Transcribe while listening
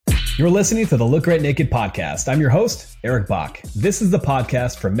You're listening to the Look Great Naked podcast. I'm your host, Eric Bach. This is the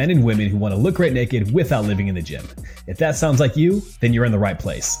podcast for men and women who want to look great naked without living in the gym. If that sounds like you, then you're in the right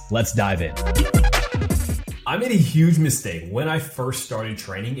place. Let's dive in. I made a huge mistake when I first started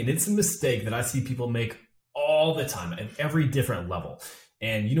training, and it's a mistake that I see people make all the time at every different level.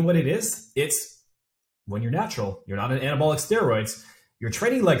 And you know what it is? It's when you're natural, you're not on anabolic steroids, you're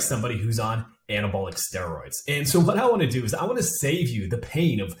training like somebody who's on anabolic steroids. And so what I want to do is I want to save you the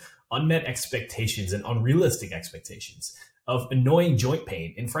pain of unmet expectations and unrealistic expectations, of annoying joint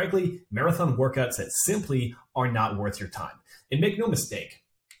pain, and frankly, marathon workouts that simply are not worth your time. And make no mistake,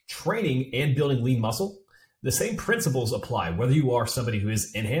 training and building lean muscle, the same principles apply whether you are somebody who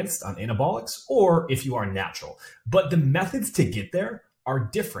is enhanced on anabolics or if you are natural. But the methods to get there are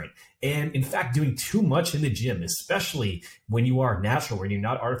different. And in fact, doing too much in the gym, especially when you are natural, when you're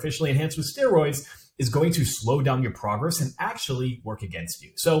not artificially enhanced with steroids, is going to slow down your progress and actually work against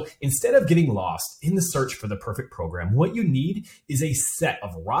you. So instead of getting lost in the search for the perfect program, what you need is a set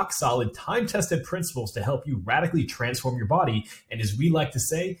of rock solid, time-tested principles to help you radically transform your body. And as we like to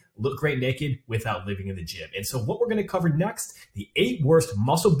say, look great naked without living in the gym. And so what we're going to cover next, the 8 worst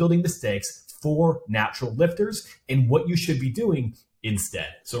muscle building mistakes for natural lifters and what you should be doing instead.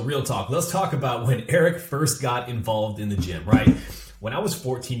 So real talk, let's talk about when Eric first got involved in the gym, right? When I was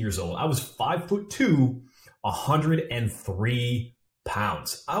 14 years old, I was 5'2", 103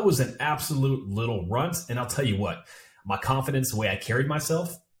 pounds. I was an absolute little runt. And I'll tell you what, my confidence, the way I carried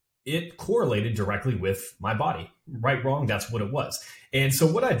myself, it correlated directly with my body. Right, wrong, that's what it was. And so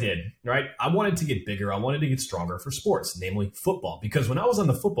what I did, right, I wanted to get bigger. I wanted to get stronger for sports, namely football. Because when I was on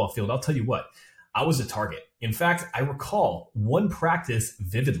the football field, I'll tell you what, I was a target. In fact, I recall one practice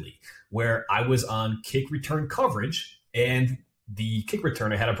vividly where I was on kick return coverage and the kick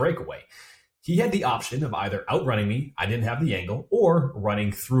returner had a breakaway. He had the option of either outrunning me, I didn't have the angle, or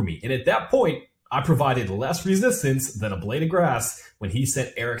running through me. And at that point, I provided less resistance than a blade of grass when he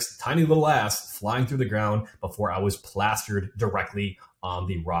sent Eric's tiny little ass flying through the ground before I was plastered directly on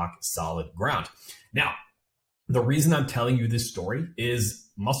the rock solid ground. Now, the reason I'm telling you this story is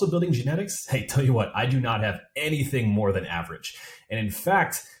muscle building genetics. Hey, tell you what, I do not have anything more than average. And in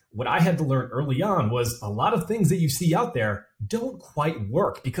fact, what I had to learn early on was a lot of things that you see out there don't quite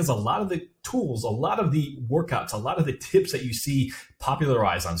work because a lot of the tools, a lot of the workouts, a lot of the tips that you see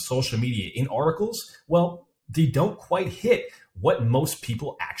popularized on social media in articles, well, they don't quite hit what most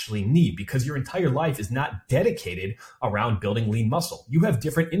people actually need because your entire life is not dedicated around building lean muscle. You have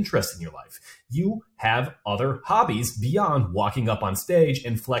different interests in your life. You have other hobbies beyond walking up on stage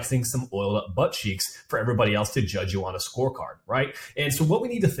and flexing some oiled up butt cheeks for everybody else to judge you on a scorecard, right? And so what we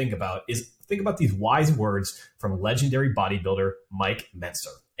need to think about is these wise words from legendary bodybuilder Mike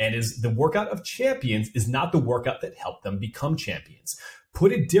Mentzer. And is the workout of champions is not the workout that helped them become champions.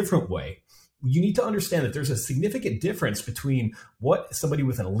 Put a different way, you need to understand that there's a significant difference between what somebody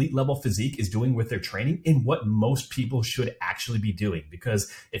with an elite level physique is doing with their training and what most people should actually be doing.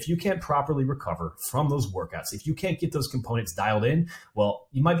 Because if you can't properly recover from those workouts, if you can't get those components dialed in, well,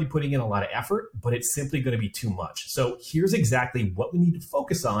 you might be putting in a lot of effort, but it's simply going to be too much. So here's exactly what we need to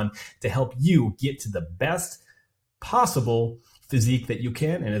focus on to help you get to the best possible physique that you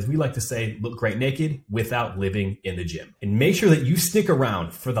can. And as we like to say, look great naked without living in the gym. And make sure that you stick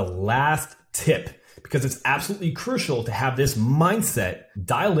around for the last tip because it's absolutely crucial to have this mindset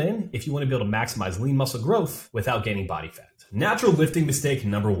dialed in if you want to be able to maximize lean muscle growth without gaining body fat. Natural lifting mistake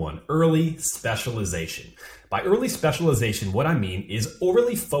number 1, early specialization. By early specialization, what I mean is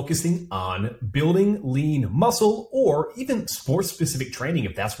overly focusing on building lean muscle or even sport-specific training,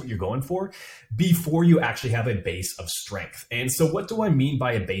 if that's what you're going for, before you actually have a base of strength. And so what do I mean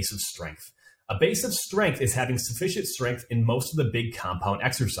by a base of strength? A base of strength is having sufficient strength in most of the big compound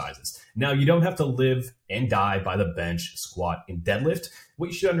exercises. Now, you don't have to live and die by the bench, squat, and deadlift. What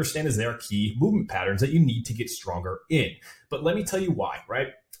you should understand is there are key movement patterns that you need to get stronger in. But let me tell you why, right?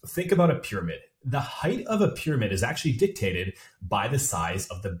 Think about a pyramid. The height of a pyramid is actually dictated by the size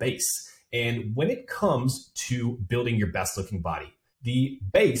of the base. And when it comes to building your best looking body, the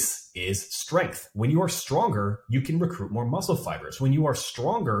base is strength. When you are stronger, you can recruit more muscle fibers. When you are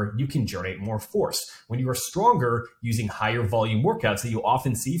stronger, you can generate more force. When you are stronger, using higher volume workouts that you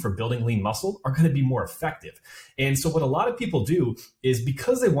often see for building lean muscle are going to be more effective. And so what a lot of people do is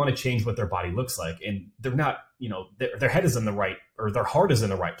because they want to change what their body looks like and they're not, their head is in the right, or their heart is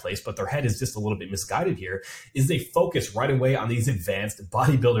in the right place, but their head is just a little bit misguided here, is they focus right away on these advanced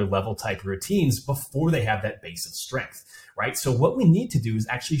bodybuilder level type routines before they have that base of strength, right? So what we need to do is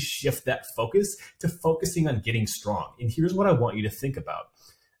actually shift that focus to focusing on getting strong. And here's what I want you to think about.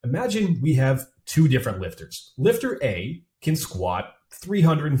 Imagine we have 2 different lifters. Lifter A can squat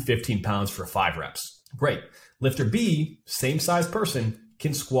 315 pounds for 5 reps. Great. Lifter B, same size person,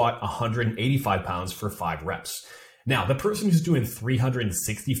 can squat 185 pounds for 5 reps. Now, the person who's doing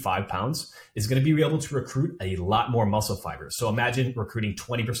 365 pounds is going to be able to recruit a lot more muscle fibers. So imagine recruiting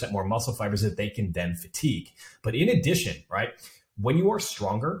 20% more muscle fibers that they can then fatigue. But in addition, right, when you are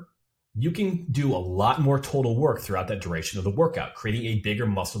stronger, you can do a lot more total work throughout that duration of the workout, creating a bigger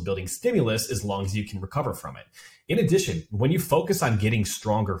muscle building stimulus as long as you can recover from it. In addition, when you focus on getting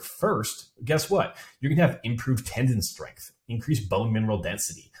stronger first, guess what? You're going to have improved tendon strength, increased bone mineral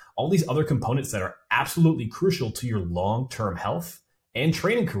density, all these other components that are absolutely crucial to your long-term health and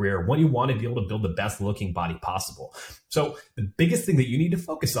training career when you want to be able to build the best looking body possible. So the biggest thing that you need to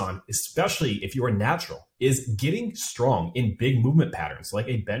focus on, especially if you are natural, is getting strong in big movement patterns like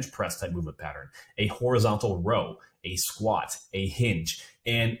a bench press type movement pattern, a horizontal row, a squat, a hinge,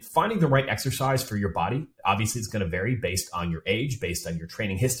 and finding the right exercise for your body. Obviously, it's going to vary based on your age, based on your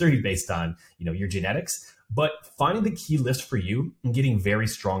training history, based on, your genetics, but finding the key lifts for you and getting very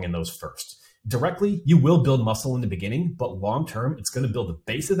strong in those first. Directly, you will build muscle in the beginning, but long term, it's going to build the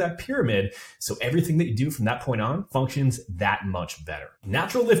base of that pyramid. So everything that you do from that point on functions that much better.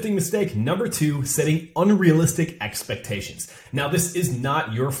 Natural lifting mistake number 2, setting unrealistic expectations. Now, this is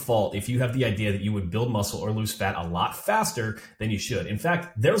not your fault if you have the idea that you would build muscle or lose fat a lot faster than you should. In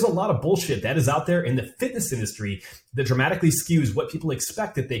fact, there's a lot of bullshit that is out there in the fitness industry that dramatically skews what people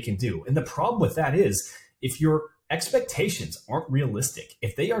expect that they can do. And the problem with that is if your expectations aren't realistic,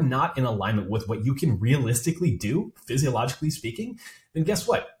 if they are not in alignment with what you can realistically do, physiologically speaking, then guess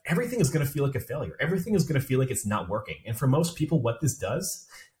what? Everything is going to feel like a failure. Everything is going to feel like it's not working. And for most people, what this does,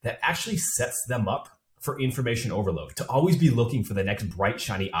 that actually sets them up for information overload, to always be looking for the next bright,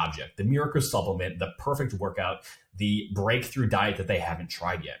 shiny object, the miracle supplement, the perfect workout, the breakthrough diet that they haven't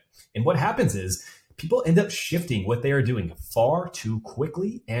tried yet. And what happens is people end up shifting what they are doing far too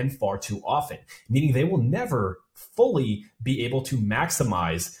quickly and far too often, meaning they will never fully be able to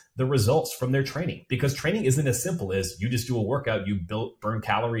maximize the results from their training, because training isn't as simple as you just do a workout, you burn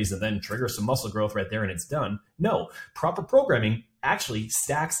calories and then trigger some muscle growth right there and it's done. No, proper programming actually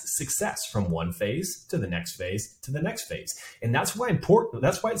stacks success from one phase to the next phase to the next phase. And that's why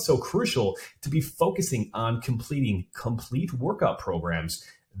it's so crucial to be focusing on completing complete workout programs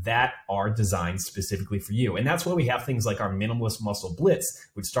that are designed specifically for you. And that's why we have things like our Minimalist Muscle Blitz,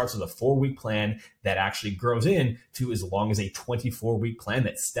 which starts with a 4-week plan that actually grows in to as long as a 24-week plan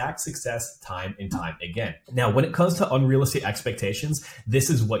that stacks success time and time again. Now, when it comes to unrealistic expectations, this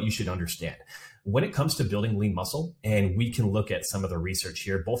is what you should understand. When it comes to building lean muscle, and we can look at some of the research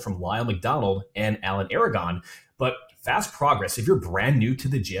here, both from Lyle McDonald and Alan Aragon, but fast progress, if you're brand new to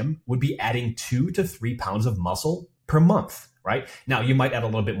the gym, would be adding 2 to 3 pounds of muscle per month. Right? Now, you might add a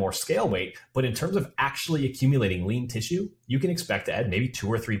little bit more scale weight, but in terms of actually accumulating lean tissue, you can expect to add maybe 2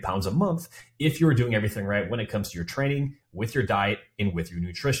 or 3 pounds a month if you're doing everything right when it comes to your training, with your diet, and with your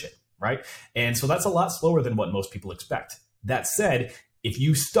nutrition, right? And so that's a lot slower than what most people expect. That said, if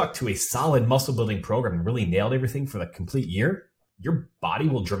you stuck to a solid muscle building program and really nailed everything for the complete year, your body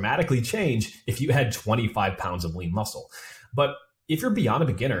will dramatically change if you had 25 pounds of lean muscle. But if you're beyond a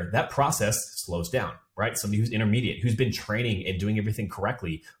beginner, that process slows down, right? Somebody who's intermediate, who's been training and doing everything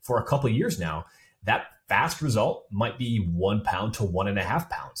correctly for a couple of years now, that fast result might be 1 pound to 1.5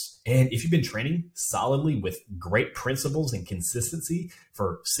 pounds. And if you've been training solidly with great principles and consistency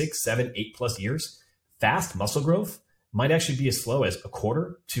for 6, 7, 8+ years, fast muscle growth might actually be as slow as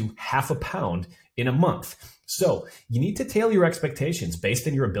 1/4 to 1/2 pound in a month. So you need to tailor your expectations based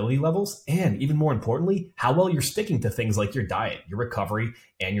on your ability levels and, even more importantly, how well you're sticking to things like your diet, your recovery,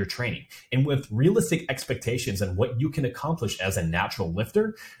 and your training. And with realistic expectations and what you can accomplish as a natural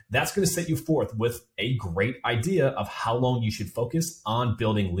lifter, that's going to set you forth with a great idea of how long you should focus on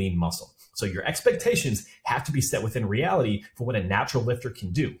building lean muscle. So your expectations have to be set within reality for what a natural lifter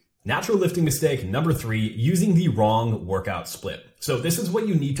can do. Natural lifting mistake number 3, using the wrong workout split. So this is what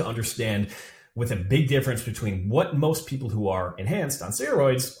you need to understand, with a big difference between what most people who are enhanced on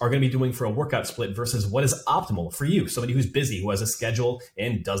steroids are going to be doing for a workout split versus what is optimal for you, somebody who's busy, who has a schedule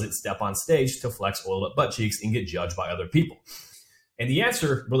and doesn't step on stage to flex oiled up butt cheeks and get judged by other people. And the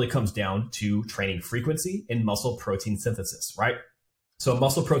answer really comes down to training frequency and muscle protein synthesis, right? So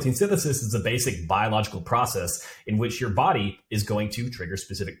muscle protein synthesis is a basic biological process in which your body is going to trigger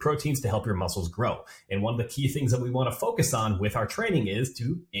specific proteins to help your muscles grow. And one of the key things that we want to focus on with our training is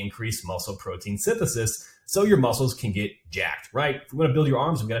to increase muscle protein synthesis so your muscles can get jacked, right? If we want to build your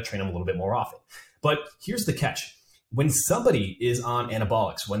arms, we've got to train them a little bit more often. But here's the catch. When somebody is on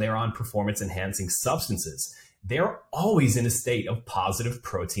anabolics, when they're on performance enhancing substances, they're always in a state of positive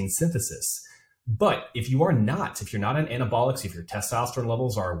protein synthesis. But if you're not on anabolics, if your testosterone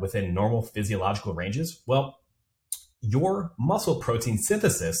levels are within normal physiological ranges, well, your muscle protein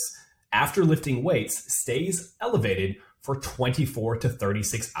synthesis after lifting weights stays elevated for 24 to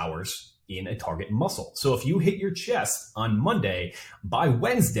 36 hours in a target muscle. So if you hit your chest on Monday, by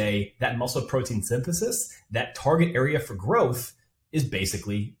Wednesday, that muscle protein synthesis, that target area for growth is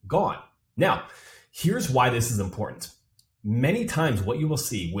basically gone. Now, here's why this is important. Many times what you will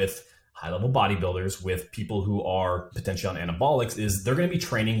see with high-level bodybuilders, with people who are potentially on anabolics, is they're going to be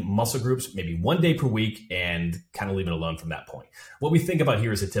training muscle groups maybe 1 day per week and kind of leave it alone from that point. What we think about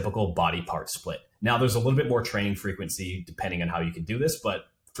here is a typical body part split. Now, there's a little bit more training frequency depending on how you can do this, but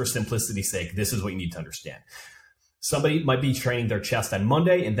for simplicity's sake, this is what you need to understand. Somebody might be training their chest on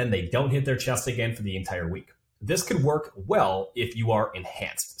Monday and then they don't hit their chest again for the entire week. This could work well if you are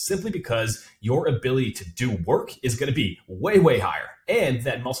enhanced, simply because your ability to do work is going to be way, way higher. And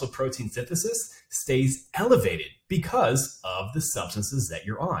that muscle protein synthesis stays elevated because of the substances that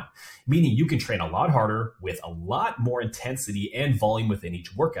you're on, meaning you can train a lot harder with a lot more intensity and volume within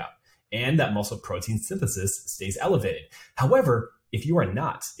each workout. And that muscle protein synthesis stays elevated. However, if you are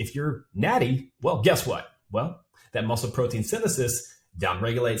not, if you're natty, well, guess what? Well, that muscle protein synthesis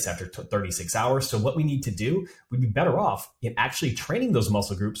downregulates after 36 hours. So what we need to do, we'd be better off in actually training those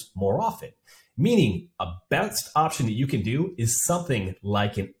muscle groups more often. Meaning a best option that you can do is something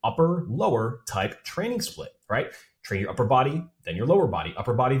like an upper-lower type training split, right? Train your upper body, then your lower body,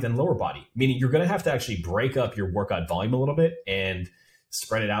 upper body, then lower body. Meaning you're going to have to actually break up your workout volume a little bit and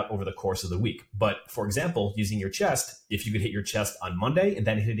spread it out over the course of the week. But for example, using your chest, if you could hit your chest on Monday and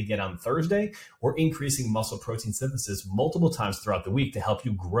then hit it again on Thursday, we're increasing muscle protein synthesis multiple times throughout the week to help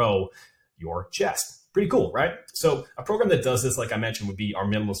you grow your chest. Pretty cool, right? So a program that does this, like I mentioned, would be our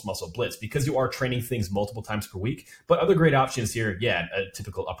Minimalist Muscle Blitz, because you are training things multiple times per week. But other great options here, yeah, a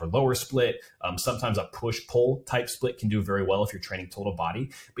typical upper-lower split. Sometimes a push-pull type split can do very well if you're training total body.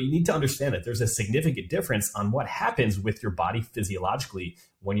 But you need to understand that there's a significant difference on what happens with your body physiologically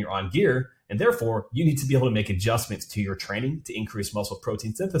when you're on gear. And therefore, you need to be able to make adjustments to your training to increase muscle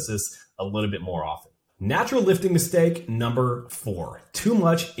protein synthesis a little bit more often. Natural lifting mistake number 4, too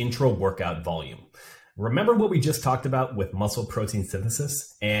much intra-workout volume. Remember what we just talked about with muscle protein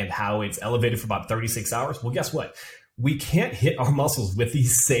synthesis and how it's elevated for about 36 hours? Well, guess what? We can't hit our muscles with the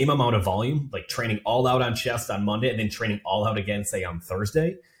same amount of volume, like training all out on chest on Monday and then training all out again, say on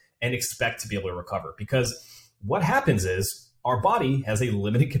Thursday, and expect to be able to recover. Because what happens is our body has a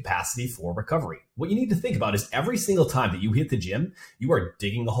limited capacity for recovery. What you need to think about is every single time that you hit the gym, you are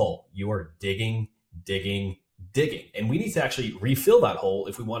digging a hole. You are digging. And we need to actually refill that hole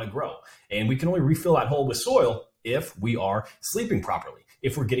if we want to grow. And we can only refill that hole with soil if we are sleeping properly,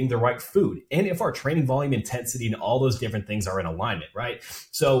 if we're getting the right food, and if our training volume, intensity, and all those different things are in alignment, right?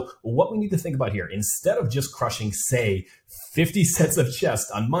 So what we need to think about here, instead of just crushing, say, 50 sets of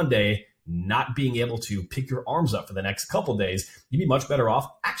chest on Monday, not being able to pick your arms up for the next couple days, you'd be much better off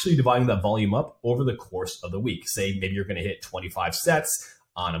actually dividing that volume up over the course of the week. Say maybe you're going to hit 25 sets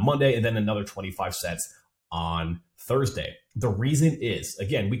on a Monday and then another 25 sets on Thursday. The reason is,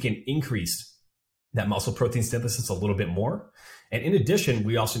 again, we can increase that muscle protein synthesis a little bit more. And in addition,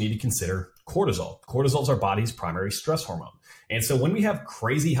 we also need to consider cortisol. Cortisol is our body's primary stress hormone. And so when we have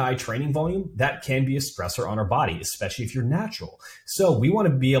crazy high training volume, that can be a stressor on our body, especially if you're natural. So we want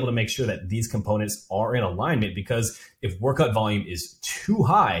to be able to make sure that these components are in alignment, because if workout volume is too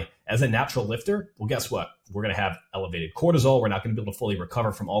high as a natural lifter, well, guess what? We're going to have elevated cortisol. We're not going to be able to fully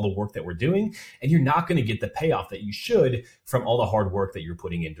recover from all the work that we're doing. And you're not going to get the payoff that you should from all the hard work that you're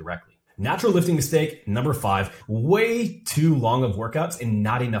putting in directly. Natural lifting mistake number 5, way too long of workouts and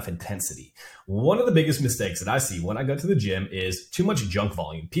not enough intensity. One of the biggest mistakes that I see when I go to the gym is too much junk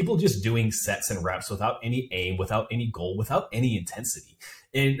volume. People just doing sets and reps without any aim, without any goal, without any intensity.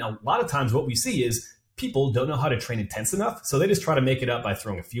 And a lot of times what we see is people don't know how to train intense enough, so they just try to make it up by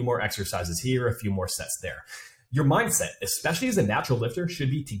throwing a few more exercises here, a few more sets there. Your mindset, especially as a natural lifter, should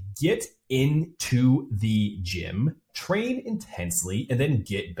be to get into the gym, train intensely, and then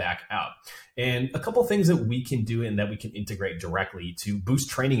get back out. And a couple things that we can do and that we can integrate directly to boost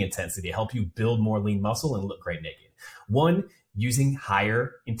training intensity to help you build more lean muscle and look great naked. One, using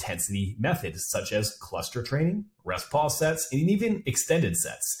higher intensity methods such as cluster training, rest pause sets, and even extended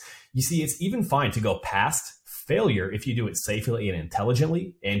sets. You see, it's even fine to go past failure if you do it safely and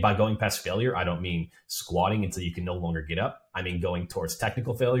intelligently. And by going past failure, I don't mean squatting until you can no longer get up. I mean going towards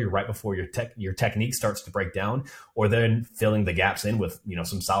technical failure right before your technique starts to break down, or then filling the gaps in with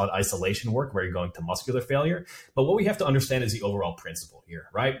some solid isolation work where you're going to muscular failure. But what we have to understand is the overall principle here,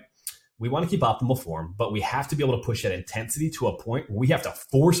 right? we want to keep optimal form, but we have to be able to push that intensity to a point where we have to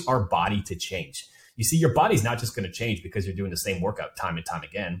force our body to change. You see, your body's not just going to change because you're doing the same workout time and time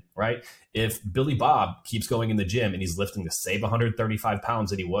again, right? If Billy Bob keeps going in the gym and he's lifting the same 135 pounds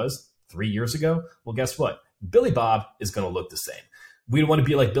that he was 3 years ago, well, guess what? Billy Bob is going to look the same. We don't want to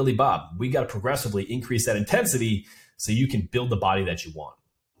be like Billy Bob. We got to progressively increase that intensity so you can build the body that you want.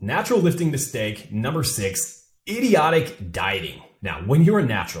 Natural lifting mistake number 6, idiotic dieting. Now, when you're a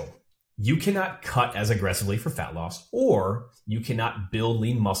natural, you cannot cut as aggressively for fat loss, or you cannot build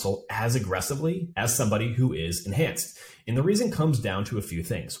lean muscle as aggressively as somebody who is enhanced. And the reason comes down to a few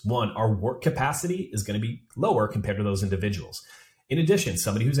things. One, our work capacity is going to be lower compared to those individuals. In addition,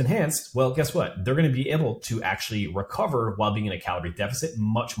 somebody who's enhanced, well, guess what? They're going to be able to actually recover while being in a calorie deficit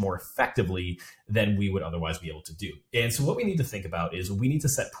much more effectively than we would otherwise be able to do. And so what we need to think about is we need to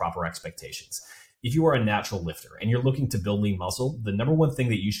set proper expectations. If you are a natural lifter and you're looking to build lean muscle, the number one thing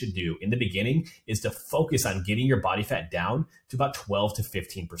that you should do in the beginning is to focus on getting your body fat down to about 12 to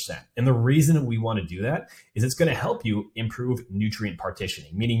 15%. And the reason we want to do that is it's going to help you improve nutrient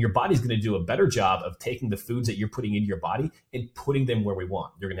partitioning, meaning your body's going to do a better job of taking the foods that you're putting into your body and putting them where we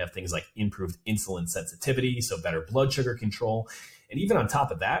want. You're going to have things like improved insulin sensitivity, so better blood sugar control. And even on top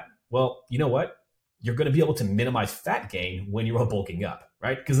of that, well, you know what? You're going to be able to minimize fat gain when you're bulking up,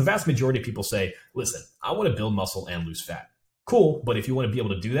 right? Because the vast majority of people say, listen, I want to build muscle and lose fat. Cool, but if you want to be able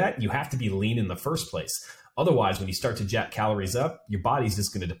to do that, you have to be lean in the first place. Otherwise, when you start to jack calories up, your body's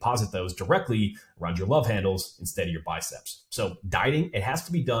just going to deposit those directly around your love handles instead of your biceps. So dieting, it has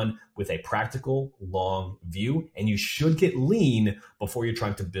to be done with a practical, long view, and you should get lean before you're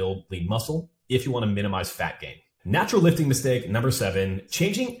trying to build lean muscle if you want to minimize fat gain. Natural lifting mistake number 7,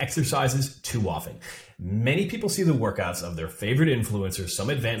 changing exercises too often. Many people see the workouts of their favorite influencer,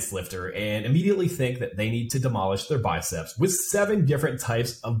 some advanced lifter, and immediately think that they need to demolish their biceps with 7 different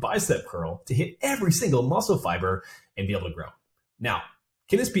types of bicep curl to hit every single muscle fiber and be able to grow. Now,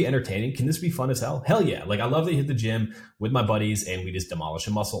 can this be entertaining? Can this be fun as hell? Hell yeah. Like, I love to hit the gym with my buddies and we just demolish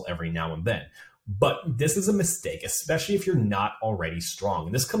a muscle every now and then. But this is a mistake, especially if you're not already strong.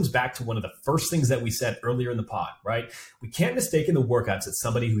 And this comes back to one of the first things that we said earlier in the pod, right? We can't mistake in the workouts that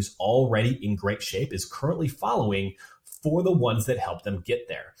somebody who's already in great shape is currently following for the ones that help them get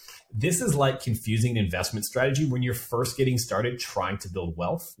there. This is like confusing an investment strategy when you're first getting started trying to build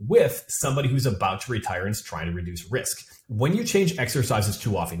wealth with somebody who's about to retire and is trying to reduce risk. When you change exercises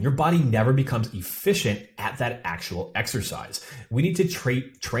too often, your body never becomes efficient at that actual exercise. We need to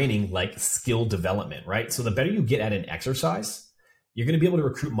treat training like skill development, right? So the better you get at an exercise, you're going to be able to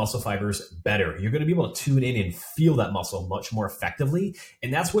recruit muscle fibers better. You're going to be able to tune in and feel that muscle much more effectively.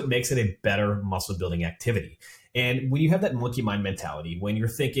 And that's what makes it a better muscle building activity. And when you have that monkey mind mentality, when you're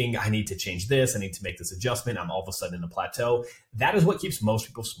thinking, I need to change this, I need to make this adjustment, I'm all of a sudden in a plateau, that is what keeps most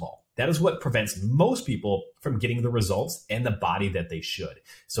people small. That is what prevents most people from getting the results and the body that they should.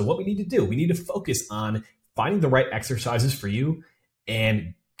 So what we need to do, we need to focus on finding the right exercises for you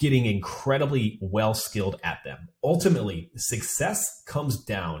and getting incredibly well-skilled at them. Ultimately, success comes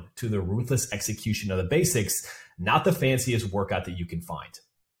down to the ruthless execution of the basics, not the fanciest workout that you can find.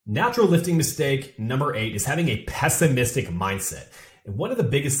 Natural lifting mistake number 8 is having a pessimistic mindset. And one of the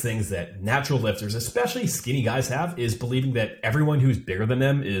biggest things that natural lifters, especially skinny guys, have is believing that everyone who's bigger than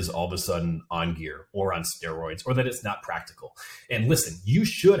them is all of a sudden on gear or on steroids, or that it's not practical. And listen, you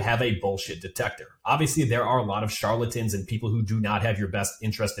should have a bullshit detector. Obviously, there are a lot of charlatans and people who do not have your best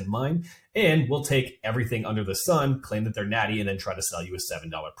interest in mind and will take everything under the sun, claim that they're natty, and then try to sell you a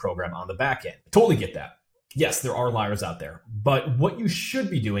 $7 program on the back end. Totally get that. Yes, there are liars out there, but what you should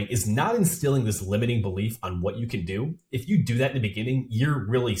be doing is not instilling this limiting belief on what you can do. If you do that in the beginning, you're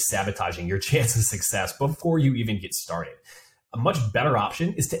really sabotaging your chance of success before you even get started. A much better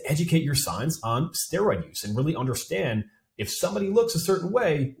option is to educate your signs on steroid use and really understand if somebody looks a certain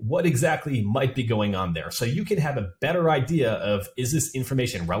way, what exactly might be going on there. So you can have a better idea of, is this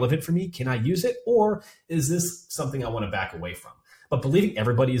information relevant for me? Can I use it? Or is this something I want to back away from? But believing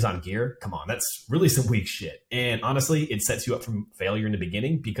everybody is on gear, come on, that's really some weak shit. And honestly, it sets you up for failure in the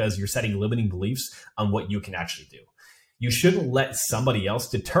beginning because you're setting limiting beliefs on what you can actually do. You shouldn't let somebody else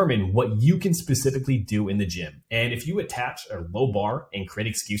determine what you can specifically do in the gym. And if you attach a low bar and create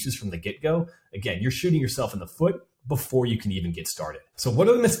excuses from the get-go, again, you're shooting yourself in the foot before you can even get started. So what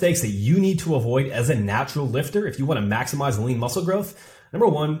are the mistakes that you need to avoid as a natural lifter if you want to maximize lean muscle growth? Number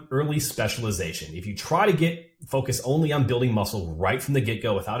 1, early specialization. If you try to get focus only on building muscle right from the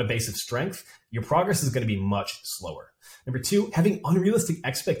get-go without a base of strength, your progress is going to be much slower. Number 2, having unrealistic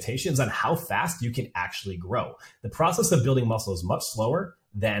expectations on how fast you can actually grow. The process of building muscle is much slower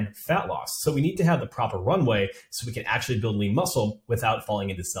than fat loss. So we need to have the proper runway so we can actually build lean muscle without falling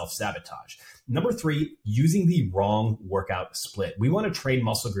into self-sabotage. Number 3, using the wrong workout split. We want to train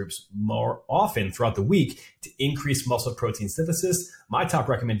muscle groups more often throughout the week to increase muscle protein synthesis. My top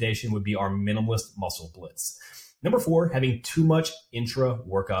recommendation would be our minimalist muscle blitz. Number 4, having too much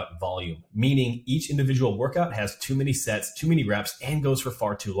intra-workout volume, meaning each individual workout has too many sets, too many reps, and goes for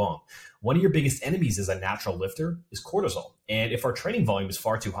far too long. One of your biggest enemies as a natural lifter is cortisol. And if our training volume is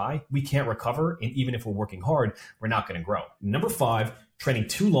far too high, we can't recover. And even if we're working hard, we're not going to grow. Number 5, training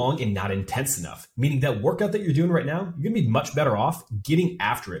too long and not intense enough, meaning that workout that you're doing right now, you're going to be much better off getting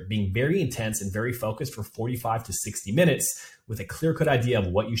after it, being very intense and very focused for 45 to 60 minutes with a clear-cut idea of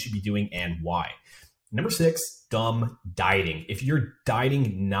what you should be doing and why. Number 6, dumb dieting. If you're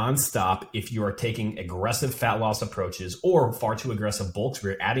dieting nonstop, if you are taking aggressive fat loss approaches or far too aggressive bulks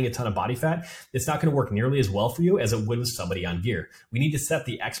where you're adding a ton of body fat, it's not going to work nearly as well for you as it would with somebody on gear. We need to set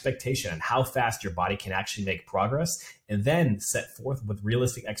the expectation on how fast your body can actually make progress and then set forth with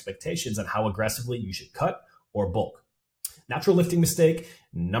realistic expectations on how aggressively you should cut or bulk. Natural lifting mistake.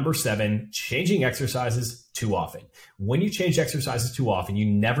 Number 7, changing exercises too often. When you change exercises too often, you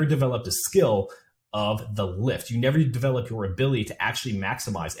never developed a skill of the lift. You never develop your ability to actually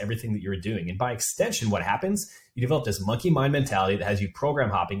maximize everything that you're doing. And by extension, what happens? You develop this monkey mind mentality that has you program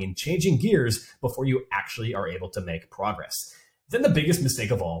hopping and changing gears before you actually are able to make progress. Then the biggest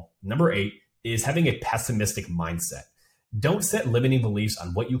mistake of all, number 8, is having a pessimistic mindset. Don't set limiting beliefs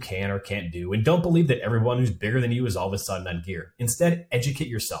on what you can or can't do. And don't believe that everyone who's bigger than you is all of a sudden on gear. Instead, educate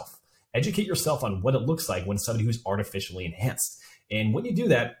yourself. Educate yourself on what it looks like when somebody who's artificially enhanced. And when you do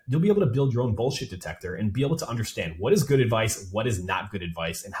that, you'll be able to build your own bullshit detector and be able to understand what is good advice, what is not good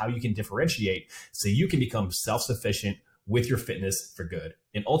advice, and how you can differentiate so you can become self-sufficient with your fitness for good.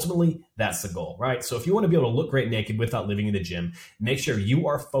 And ultimately, that's the goal, right? So if you want to be able to look great naked without living in the gym, make sure you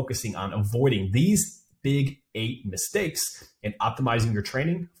are focusing on avoiding these big 8 mistakes and optimizing your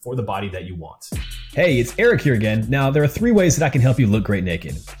training for the body that you want. Hey, it's Eric here again. Now, there are 3 ways that I can help you look great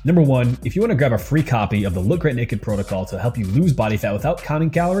naked. Number 1, if you want to grab a free copy of the Look Great Naked protocol to help you lose body fat without counting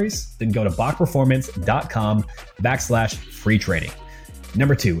calories, then go to bachperformance.com/free training.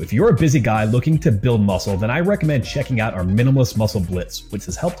 Number 2, if you're a busy guy looking to build muscle, then I recommend checking out our Minimalist Muscle Blitz, which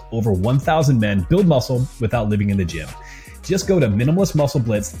has helped over 1,000 men build muscle without living in the gym. Just go to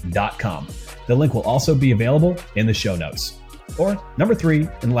minimalistmuscleblitz.com. The link will also be available in the show notes. Or number 3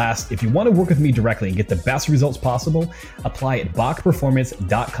 and last, if you want to work with me directly and get the best results possible, apply at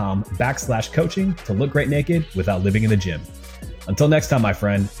bachperformance.com/coaching to look great naked without living in the gym. Until next time, my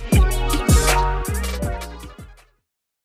friend.